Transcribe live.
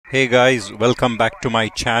Hey guys, welcome back to my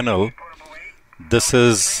channel. This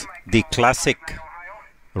is the classic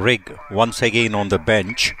rig once again on the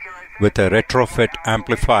bench with a retrofit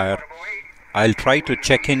amplifier. I'll try to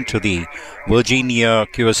check into the Virginia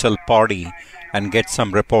QSL party and get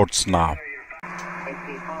some reports now.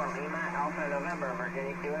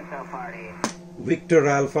 Victor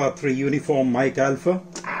Alpha 3 Uniform Mike Alpha.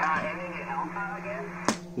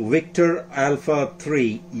 Victor Alpha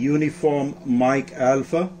 3 Uniform Mike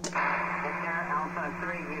Alpha. Victor Alpha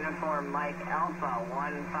 3 Uniform Mike Alpha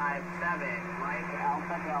 157 Mike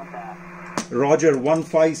Alpha Delta. Roger,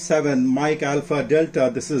 157 Mike Alpha Delta.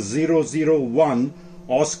 This is 001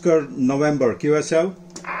 Oscar November QSL.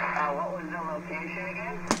 What was the location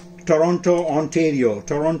again? Toronto, Ontario.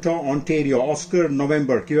 Toronto, Ontario. Oscar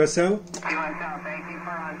November QSL. QSL, thank you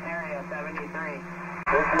for Ontario 73.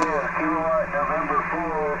 This is Kilowatt November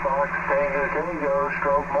 4, Fox Tango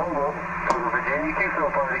stroke mobile for the Virginia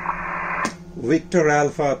QSL party. Victor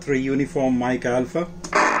Alpha 3 Uniform Mike Alpha.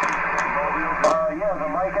 Yeah, the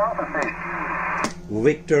Mike Alpha station.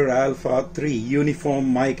 Victor Alpha 3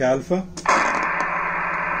 Uniform Mike Alpha.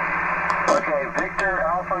 Okay, Victor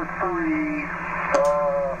Alpha 3,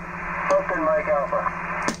 something Mike Alpha.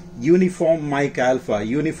 Uniform Mike Alpha.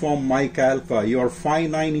 Uniform Mike Alpha. You're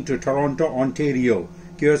 59 into Toronto, Ontario.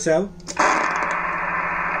 QSL?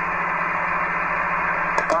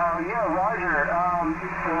 Yeah, Roger.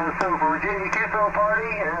 So Virginia QSL party,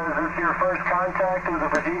 is this your first contact with the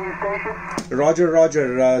Virginia station? Roger.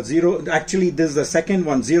 Actually, this is the second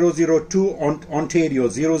one. 002 Ontario.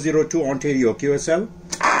 002 Ontario. QSL?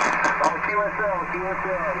 Oh, QSL.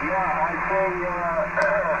 Yeah, I'd say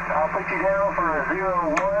I'll put you down for a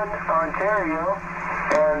 01 Ontario,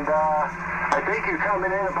 and I think you're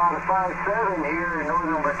coming in about a 57 here in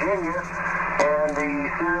Northern Virginia, and the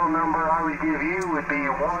serial number I would give you would be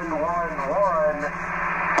 111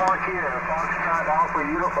 Foxtrot Alpha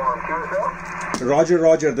Uniform. QSL?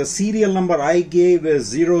 Roger. The serial number I gave is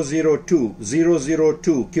 002.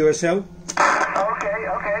 002. QSL? Okay,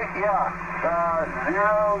 yeah.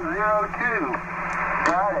 002.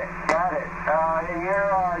 Got it.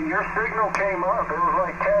 And your signal came up. It was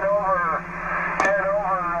like 10 over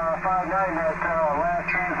 59, that last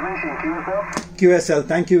transmission. QSL,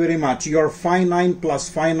 thank you very much. You're 59 plus.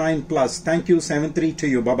 Thank you, 73 to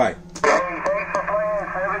you. Bye-bye. Hey, thanks for playing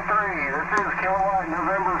 7-3. This is Kilowatt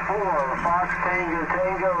November 4, Fox Tango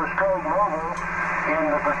stroke mobile in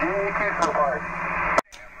the Virginia QSL party.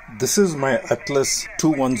 This is my Atlas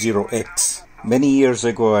 210X. Many years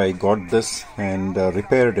ago I got this and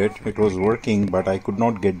repaired it. It was working, but I could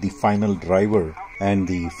not get the final driver and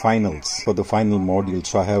the finals for the final module.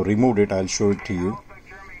 So I have removed it. I'll show it to you.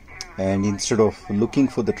 And instead of looking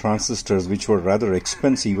for the transistors, which were rather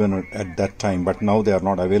expensive even at that time, but now they are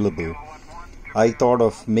not available, I thought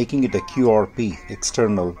of making it a QRP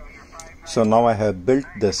external. So now I have built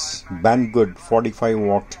this Bangood 45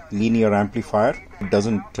 watt linear amplifier. It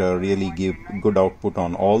doesn't really give good output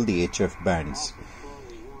on all the HF bands,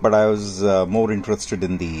 but I was more interested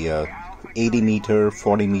in the 80 meter,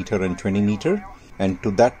 40 meter and 20 meter, and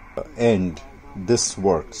to that end this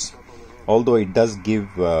works. Although it does give,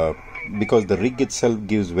 because the rig itself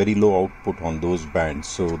gives very low output on those bands,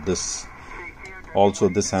 so this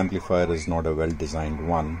amplifier is not a well designed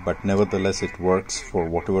one, but nevertheless it works for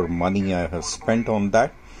whatever money I have spent on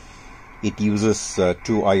that. It uses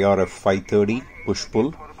two IRF530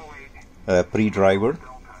 push-pull, pre-driver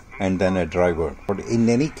and then a driver. But in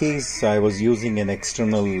any case, I was using an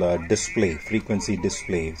external display, frequency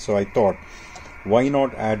display, so I thought, why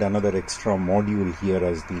not add another extra module here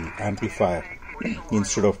as the amplifier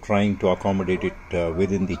instead of trying to accommodate it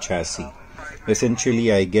within the chassis.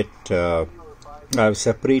 Essentially I've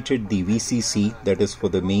separated the VCC, that is for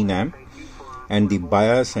the main amp, and the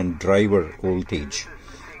bias and driver voltage,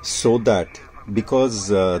 so that because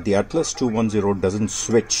the Atlas 210 doesn't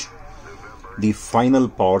switch the final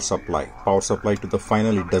power supply to the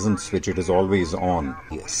final, it doesn't switch, it is always on.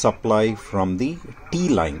 Supply from the T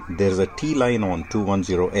line, there's a T line on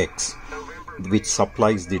 210X which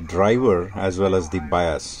supplies the driver as well as the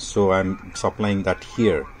bias, so I'm supplying that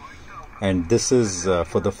here, and this is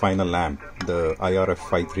for the final amp, the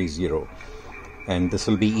IRF530, and this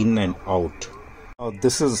will be in and out. Now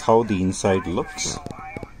this is how the inside looks.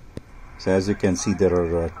 So as you can see, there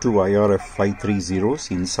are two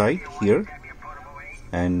IRF530s inside here,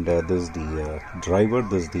 and there's the driver,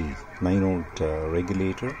 there's the 9-volt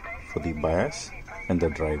regulator for the bias and the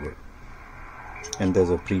driver, and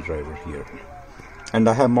there's a pre-driver here. And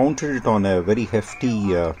I have mounted it on a very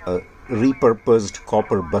hefty repurposed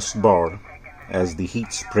copper bus bar as the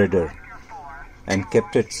heat spreader, and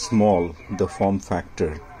kept it small, the form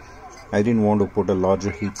factor, I didn't want to put a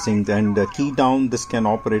larger heatsink, and key down, this can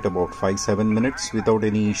operate about 5-7 minutes without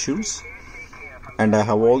any issues. And I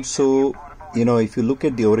have also, if you look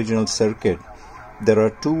at the original circuit, there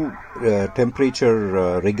are two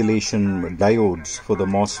temperature regulation diodes for the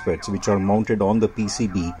MOSFETs which are mounted on the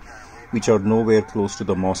PCB, which are nowhere close to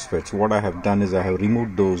the MOSFETs. What I have done is I have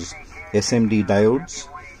removed those SMD diodes,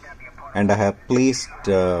 and I have placed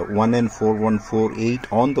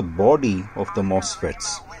 1N4148 on the body of the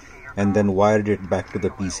MOSFETs and then wired it back to the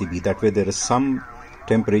PCB. That way there is some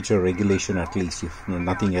temperature regulation, at least, if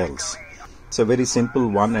nothing else. It's a very simple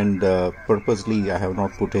one, and purposely I have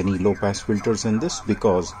not put any low pass filters in this,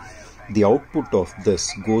 because the output of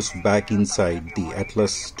this goes back inside the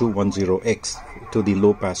Atlas 210X to the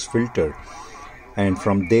low pass filter, and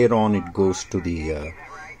from there on it goes to the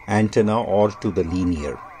antenna or to the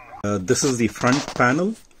linear. This is the front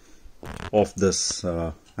panel of this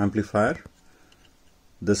amplifier.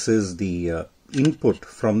 This is the input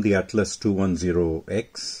from the Atlas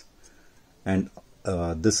 210X, and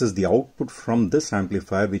this is the output from this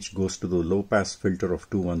amplifier, which goes to the low pass filter of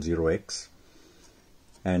 210X.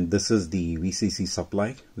 And this is the VCC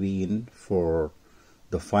supply, Vin, for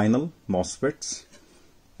the final MOSFETs,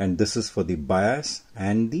 and this is for the bias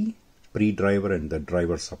and the pre-driver and the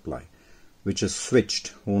driver supply, which is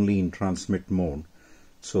switched only in transmit mode,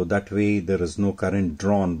 so that way there is no current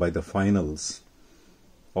drawn by the finals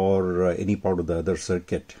or any part of the other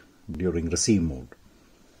circuit during receive mode.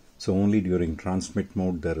 So only during transmit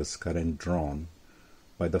mode there is current drawn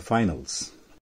by the finals.